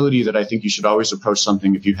certain humility that I think you should always approach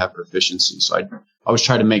something if you have proficiency. So I always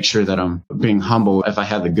try to make sure that I'm being humble if I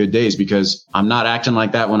have the good days, because I'm not acting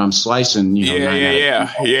like that when I'm slicing.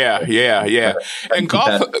 Yeah. And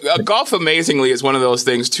golf amazingly is one of those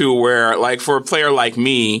things too, where like for a player like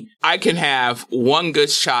me, I can have one good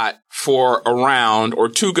shot for a round or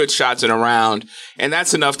two good shots in a round, and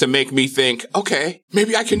that's enough to make me think, okay,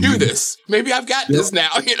 maybe I can do this. Maybe I've got this now.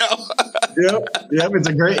 Yep.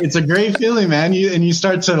 It's a great feeling, man. You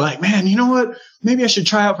start to like, man, you know what? Maybe I should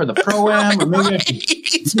try out for the Pro-Am, or maybe I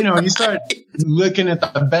should, you start looking at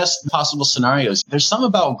the best possible scenarios. There's some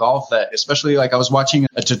about golf that, especially like I was watching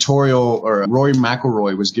a tutorial, or Rory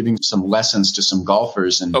McIlroy was giving some lessons to some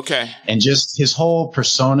golfers, and just his whole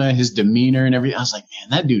persona, his demeanor and everything. I was like, man,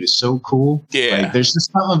 that dude is so cool. Yeah. Like, there's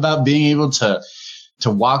just something about being able to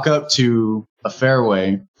walk up to a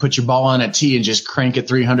fairway, put your ball on a tee and just crank it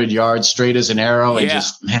 300 yards straight as an arrow. And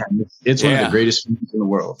just, man, it's one of the greatest feelings in the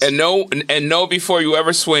world. And know before you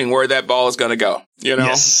ever swing where that ball is going to go.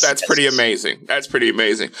 That's pretty amazing. That's pretty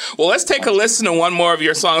amazing. Well, let's take a listen to one more of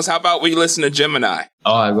your songs. How about we listen to Gemini?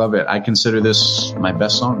 Oh, I love it. I consider this my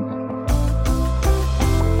best song.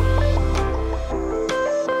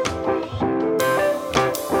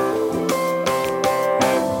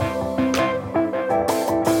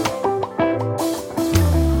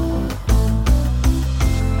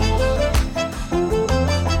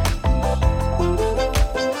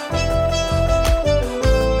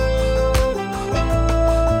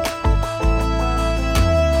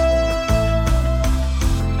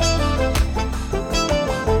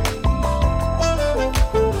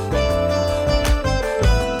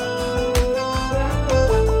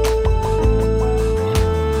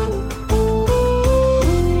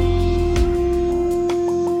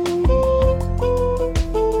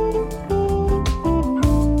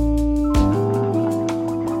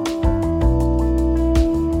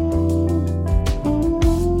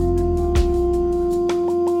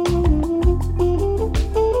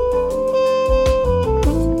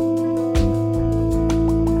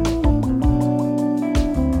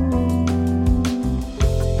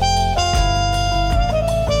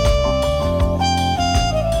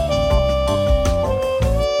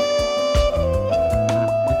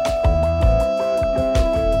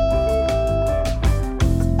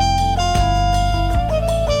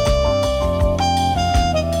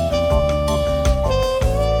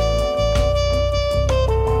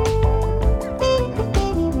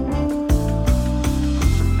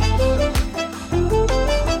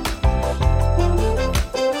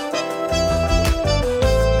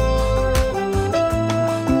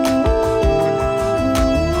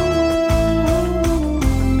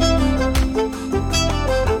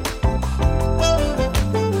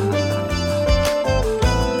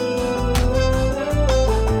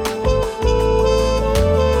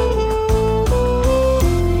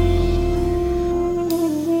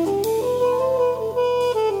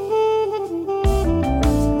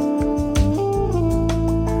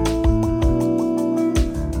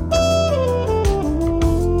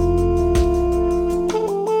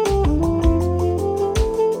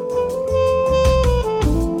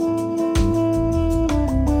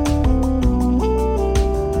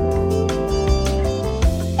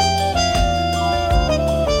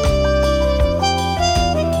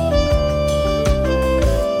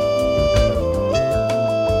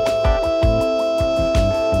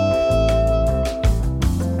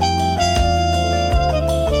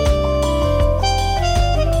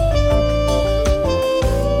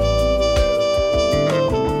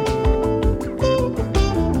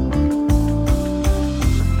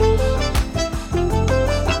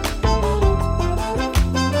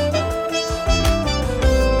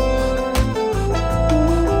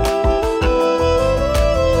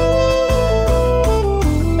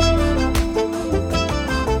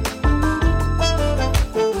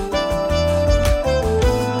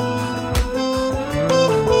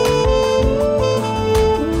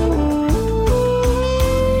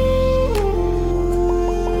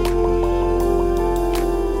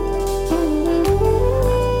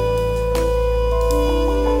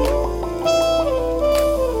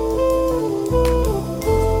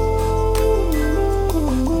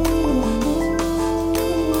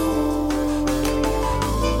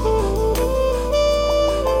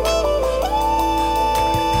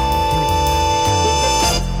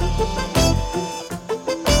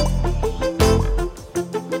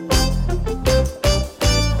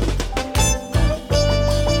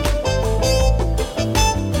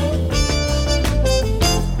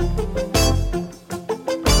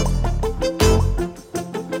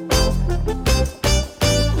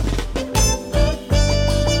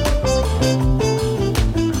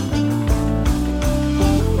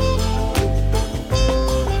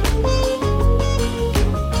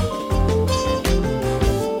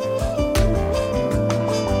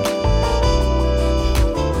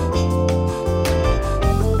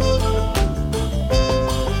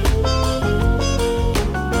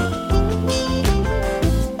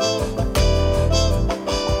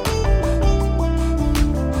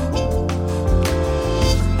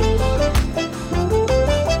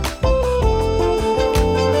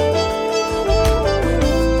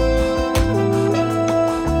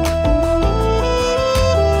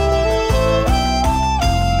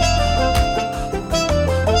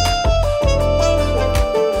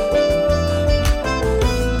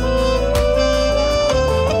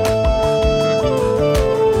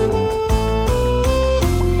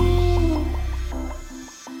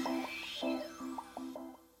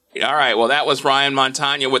 Well, that was Ryan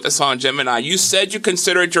Montano with the song Gemini. You said you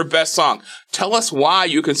consider it your best song. Tell us why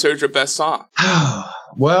you consider it your best song.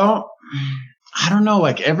 Well, I don't know.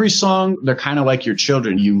 Like every song, they're kind of like your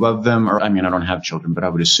children. You love them, or I mean, I don't have children, but I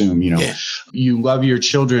would assume, you love your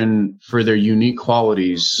children for their unique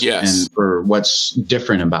qualities and for what's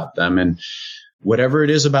different about them. And whatever it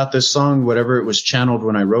is about this song, whatever it was channeled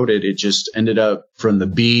when I wrote it, it just ended up from the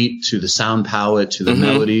beat to the sound palette to the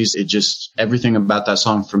melodies. It just, everything about that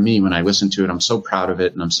song for me, when I listen to it, I'm so proud of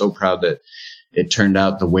it. And I'm so proud that it turned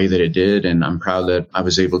out the way that it did. And I'm proud that I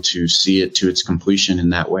was able to see it to its completion in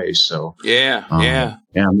that way. So yeah,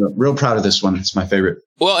 I'm real proud of this one. It's my favorite.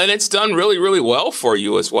 Well, and it's done really, really well for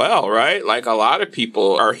you as well, right? Like a lot of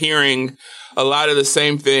people are hearing a lot of the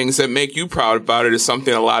same things that make you proud about it is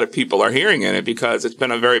something a lot of people are hearing in it, because it's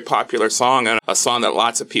been a very popular song and a song that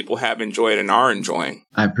lots of people have enjoyed and are enjoying.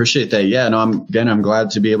 I appreciate that. Yeah, no, I'm glad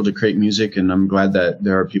to be able to create music, and I'm glad that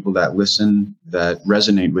there are people that listen, that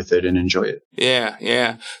resonate with it and enjoy it.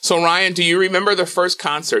 Yeah. So Ryan, do you remember the first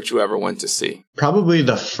concert you ever went to see? Probably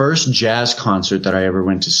the first jazz concert that I ever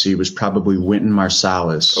went to see was probably Wynton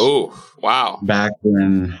Marsalis. Oh, wow. Back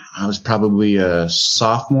when I was probably a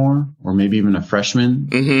sophomore or maybe even a freshman.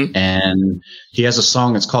 Mm-hmm. And he has a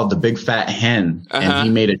song that's called The Big Fat Hen. And he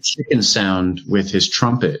made a chicken sound with his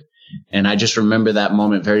trumpet. And I just remember that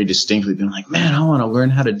moment very distinctly, being like, man, I want to learn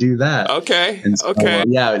how to do that. Okay. And so,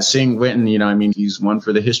 seeing Wynton, he's one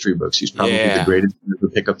for the history books. He's probably the greatest to ever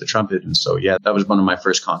pick up the trumpet. And so, that was one of my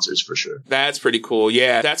first concerts for sure. That's pretty cool.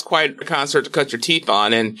 Yeah, that's quite a concert to cut your teeth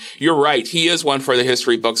on. And you're right. He is one for the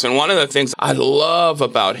history books. And one of the things I love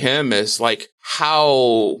about him is like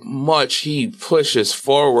how much he pushes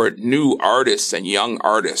forward new artists and young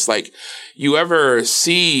artists. Like, you ever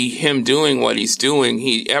see him doing what he's doing,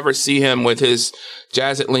 see him with his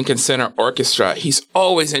Jazz at Lincoln Center Orchestra, he's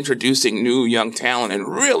always introducing new young talent and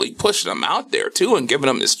really pushing them out there too and giving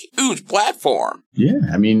them this huge platform. Yeah,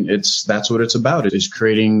 I mean, that's what it's about. It is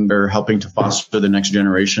creating or helping to foster the next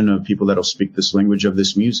generation of people that'll speak this language of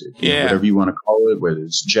this music. Whatever you want to call it, whether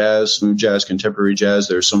it's jazz, smooth jazz, contemporary jazz,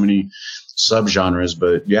 there's so many subgenres,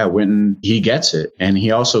 but Wynton, he gets it. And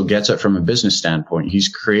he also gets it from a business standpoint. He's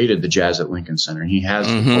created the Jazz at Lincoln Center. He has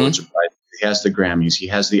the Pulitzer Prize. He has the Grammys. He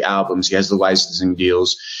has the albums. He has the licensing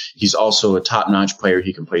deals. He's also a top-notch player.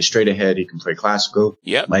 He can play straight ahead. He can play classical.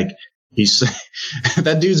 Yep. Like, he's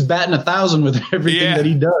that dude's batting 1,000 with everything that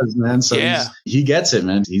he does, man. So he gets it,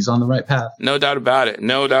 man. He's on the right path. No doubt about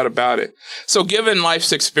it. So given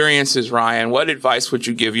life's experiences, Ryan, what advice would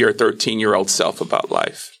you give your 13-year-old self about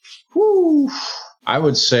life? Whew. I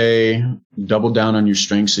would say double down on your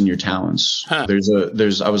strengths and your talents. I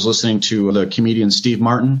was listening to the comedian Steve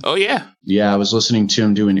Martin. Oh, yeah. Yeah, I was listening to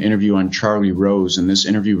him do an interview on Charlie Rose, and this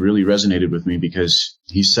interview really resonated with me because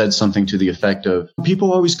he said something to the effect of,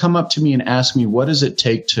 people always come up to me and ask me, what does it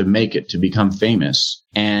take to make it, to become famous?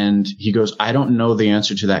 And he goes, I don't know the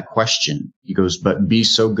answer to that question. He goes, but be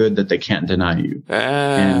so good that they can't deny you.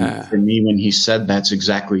 And for me, when he said that's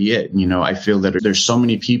exactly it, I feel that there's so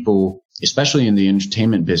many people, especially in the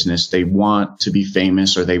entertainment business, they want to be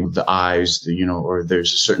famous, or the eyes, or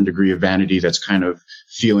there's a certain degree of vanity that's kind of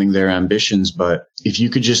fueling their ambitions. But if you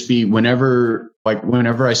could just be, whenever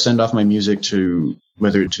I send off my music to,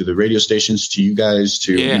 whether to the radio stations, to you guys,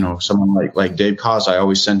 to, someone like Dave Koz, I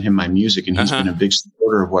always send him my music, and he's been a big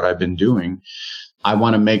supporter of what I've been doing. I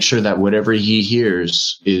want to make sure that whatever he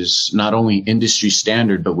hears is not only industry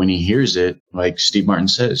standard, but when he hears it, like Steve Martin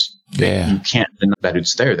says, you can't deny that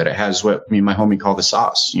it's there, that it has what my homie called the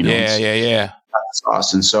sauce,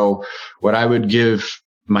 sauce. And so what I would give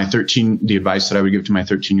the advice that I would give to my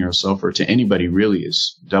 13-year-old self, or to anybody really,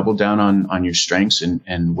 is double down on your strengths,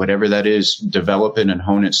 and whatever that is, develop it and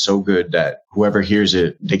hone it so good that whoever hears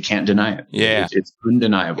it, they can't deny it. Yeah. It's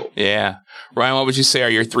undeniable. Yeah. Ryan, what would you say are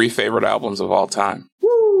your 3 favorite albums of all time?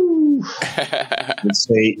 Woo! I would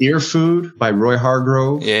say Ear Food by Roy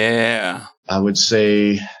Hargrove. Yeah. I would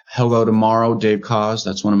say Hello Tomorrow, Dave Koz.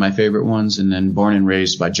 That's one of my favorite ones. And then Born and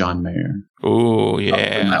Raised by John Mayer. Oh,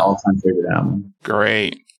 yeah. My all-time favorite album.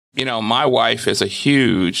 Great. My wife is a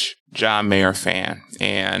huge John Mayer fan,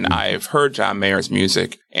 and I've heard John Mayer's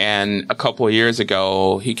music. And a couple of years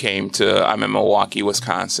ago, I'm in Milwaukee,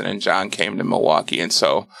 Wisconsin, and John came to Milwaukee. And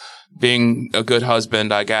so, being a good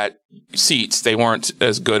husband, I got seats. They weren't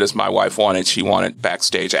as good as my wife wanted. She wanted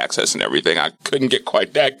backstage access and everything. I couldn't get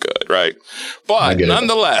quite that good, right? But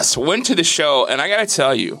nonetheless, went to the show, and I got to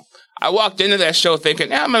tell you, I walked into that show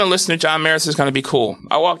thinking, I'm going to listen to John Mayer. This is going to be cool.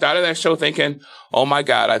 I walked out of that show thinking, oh my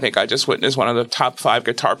God, I think I just witnessed one of the top 5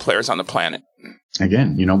 guitar players on the planet.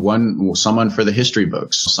 Again, someone for the history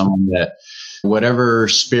books, someone that whatever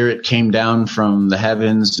spirit came down from the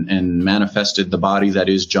heavens and manifested the body that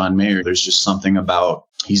is John Mayer. There's just something about,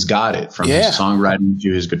 he's got it, from his songwriting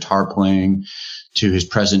to his guitar playing to his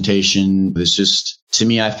presentation. It's just, to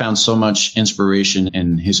me, I found so much inspiration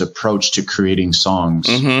in his approach to creating songs.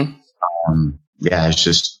 It's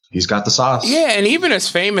just, he's got the sauce. Yeah, and even as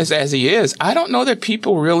famous as he is, I don't know that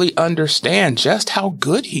people really understand just how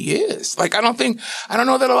good he is. Like, I don't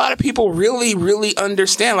know that a lot of people really, really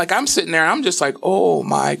understand. Like, I'm sitting there, I'm just like, oh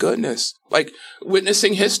my goodness. Like,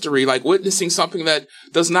 witnessing history, like witnessing something that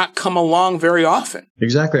does not come along very often.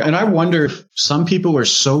 Exactly. And I wonder if some people are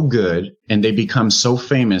so good and they become so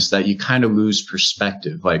famous that you kind of lose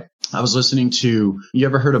perspective. Like, I was listening to, you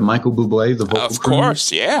ever heard of Michael Bublé, the vocal? Of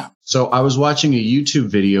course, yeah. So I was watching a YouTube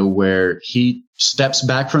video where he steps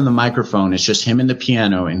back from the microphone. It's just him and the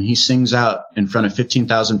piano, and he sings out in front of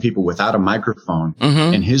 15,000 people without a microphone.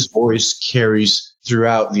 And his voice carries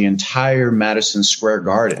throughout the entire Madison Square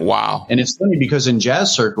Garden. Wow. And it's funny because in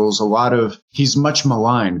jazz circles, he's much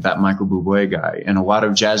maligned, that Michael Bublé guy. And a lot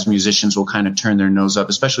of jazz musicians will kind of turn their nose up,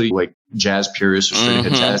 especially like jazz purists or straight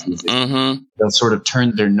ahead jazz musicians. They'll sort of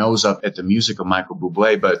turn their nose up at the music of Michael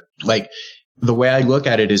Bublé. But like, the way I look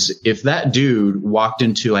at it is, if that dude walked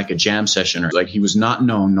into like a jam session, or like he was not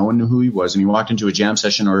known, no one knew who he was, and he walked into a jam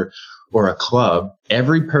session or a club,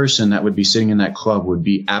 every person that would be sitting in that club would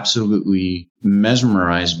be absolutely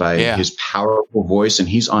mesmerized by his powerful voice. And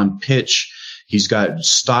he's on pitch. He's got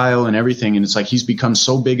style and everything. And it's like, he's become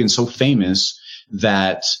so big and so famous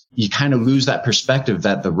that you kind of lose that perspective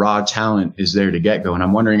that the raw talent is there to get go. And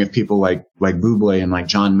I'm wondering if people like Bublé and like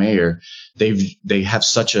John Mayer, they're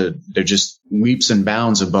just leaps and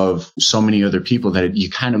bounds above so many other people that you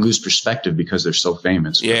kind of lose perspective because they're so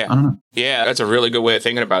famous. Yeah. But I don't know. Yeah. That's a really good way of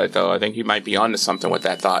thinking about it, though. I think you might be onto something with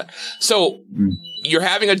that thought. So you're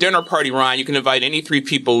having a dinner party, Ryan. You can invite any 3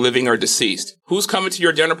 people, living or deceased. Who's coming to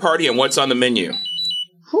your dinner party and what's on the menu?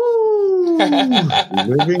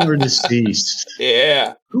 Living or deceased?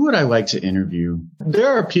 Yeah. Who would I like to interview? There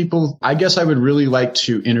are people, I guess I would really like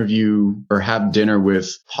to interview or have dinner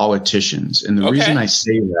with politicians. And the reason I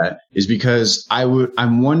say that is because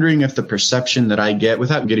I'm wondering if the perception that I get,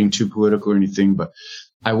 without getting too political or anything, but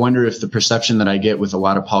I wonder if the perception that I get with a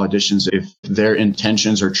lot of politicians, if their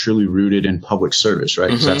intentions are truly rooted in public service,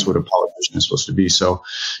 right? Because that's what a politician is supposed to be. So,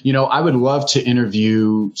 I would love to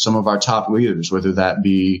interview some of our top leaders, whether that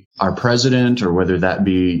be our president or whether that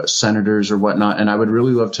be senators or whatnot. And I would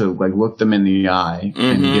really love to like look them in the eye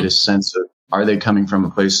and get a sense of, are they coming from a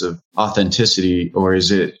place of authenticity, or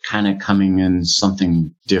is it kind of coming in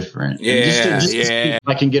something different? Yeah.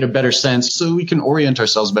 I can get a better sense so we can orient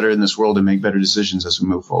ourselves better in this world and make better decisions as we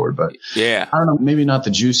move forward. But I don't know, maybe not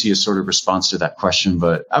the juiciest sort of response to that question,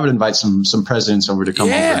 but I would invite some presidents over to come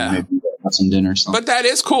over and maybe have some dinner or something. But that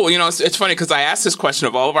is cool. It's funny because I asked this question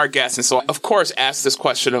of all of our guests. And so, of course, asked this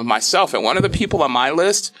question of myself. And one of the people on my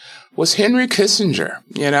list was Henry Kissinger.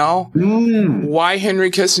 Why Henry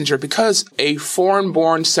Kissinger? Because a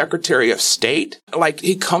foreign-born Secretary of State, like,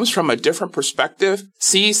 he comes from a different perspective,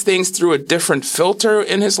 sees things through a different filter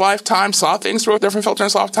in his lifetime, saw things through a different filter in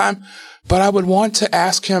his lifetime. But I would want to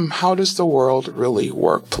ask him, how does the world really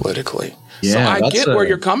work politically? So I get where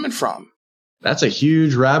you're coming from. That's a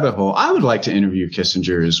huge rabbit hole. I would like to interview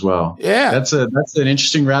Kissinger as well. Yeah. That's an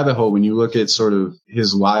interesting rabbit hole when you look at sort of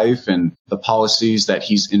his life and the policies that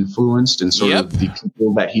he's influenced and sort of the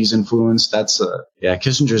people that he's influenced.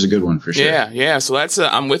 Kissinger's a good one for sure. Yeah. So that's,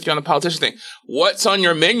 I'm with you on the politician thing. What's on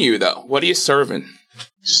your menu though? What are you serving?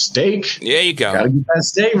 Steak. There you go. Gotta get that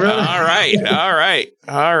steak, brother. All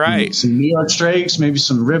right. Some New York steaks, maybe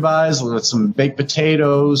some ribeyes with some baked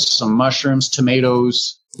potatoes, some mushrooms,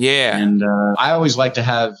 tomatoes. Yeah. And I always like to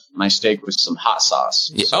have my steak with some hot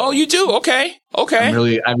sauce. So you do? Okay. I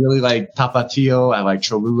really like Tapatio. I like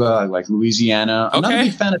Cholula. I like Louisiana. I'm not a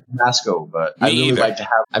big fan of Tabasco, but I really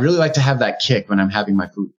like to have that kick when I'm having my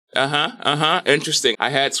food. Interesting. I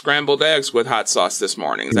had scrambled eggs with hot sauce this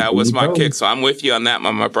morning. That was my kick. So I'm with you on that,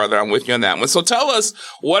 my brother. I'm with you on that one. So tell us,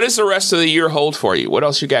 what does the rest of the year hold for you? What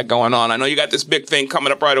else you got going on? I know you got this big thing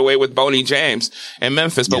coming up right away with Boney James in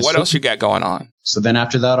Memphis, but what else you got going on? So then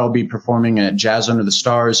after that, I'll be performing at Jazz Under the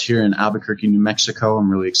Stars here in Albuquerque, New Mexico. I'm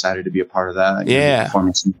really excited to be a part of that.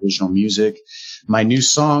 Performing some original music. My new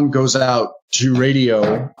song goes out to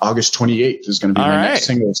radio August 28th is going to be my next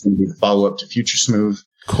single. It's going to be the follow-up to Future Smooth.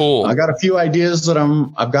 Cool. I got a few ideas that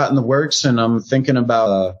I've got in the works, and I'm thinking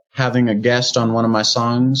about having a guest on one of my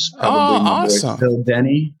songs. Probably my boy Phil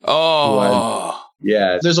Denny.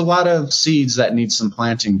 There's a lot of seeds that need some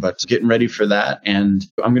planting, but getting ready for that. And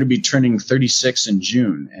I'm going to be turning 36 in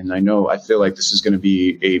June, and I feel like this is going to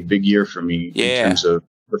be a big year for me in terms of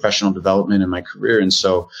professional development in my career. And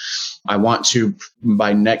so I want to,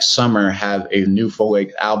 by next summer, have a new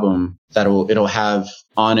full-length album it'll have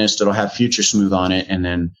Honest, it'll have Future Smooth on it. And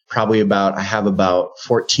then probably I have about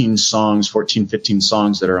 15 songs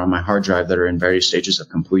that are on my hard drive that are in various stages of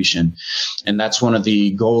completion. And that's one of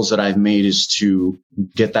the goals that I've made, is to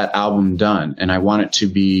get that album done. And I want it to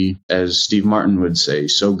be, as Steve Martin would say,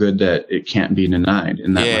 so good that it can't be denied.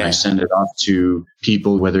 And that when I send it off to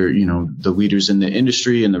people, whether, the leaders in the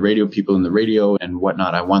industry and the radio people in the radio and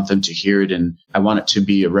whatnot, I want them to hear it. And I want it to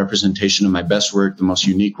be a representation of my best work, the most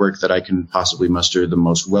unique work that I can possibly muster, the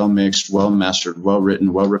most well-mixed, well-mastered,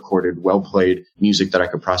 well-written, well-recorded, well-played music that I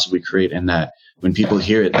could possibly create. And that when people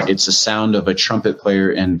hear it, it's the sound of a trumpet player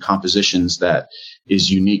and compositions that is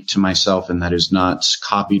unique to myself and that is not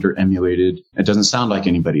copied or emulated. It doesn't sound like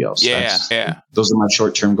anybody else. Those are my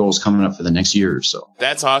short-term goals coming up for the next year or so.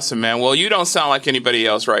 That's awesome, man. Well, you don't sound like anybody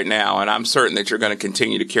else right now, and I'm certain that you're going to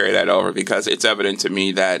continue to carry that over, because it's evident to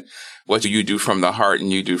me that what you do from the heart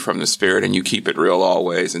and you do from the spirit, and you keep it real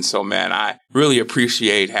always. And so, man, I really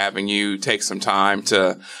appreciate having you take some time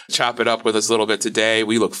to chop it up with us a little bit today.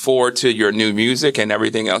 We look forward to your new music and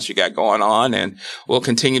everything else you got going on, and we'll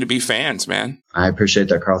continue to be fans, man. I appreciate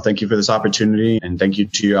that, Carl. Thank you for this opportunity, and thank you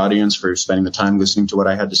to your audience for spending the time listening to what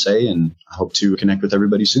I had to say, and I hope to connect with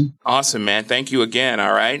everybody soon. Awesome, man. Thank you again.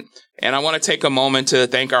 All right. And I want to take a moment to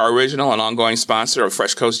thank our original and ongoing sponsor of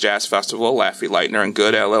Fresh Coast Jazz Festival, Laffey Lightner and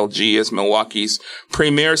Good LLG, is Milwaukee's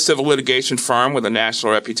premier civil litigation firm with a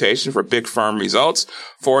national reputation for big firm results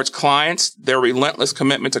for its clients. Their relentless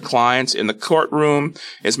commitment to clients in the courtroom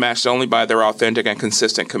is matched only by their authentic and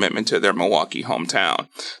consistent commitment to their Milwaukee hometown.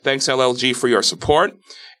 Thanks, LLG, for your support.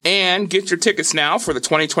 And get your tickets now for the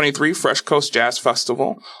 2023 Fresh Coast Jazz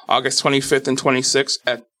Festival, August 25th and 26th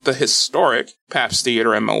at the historic Pabst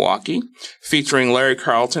Theater in Milwaukee, featuring Larry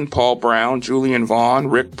Carlton, Paul Brown, Julian Vaughn,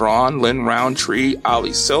 Rick Braun, Lynn Roundtree,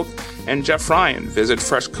 Ollie Silk, and Jeff Ryan. Visit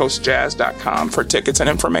freshcoastjazz.com for tickets and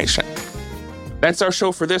information. That's our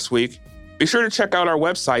show for this week. Be sure to check out our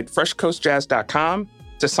website, freshcoastjazz.com,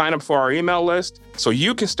 to sign up for our email list so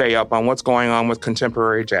you can stay up on what's going on with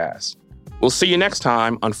contemporary jazz. We'll see you next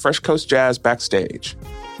time on Fresh Coast Jazz Backstage.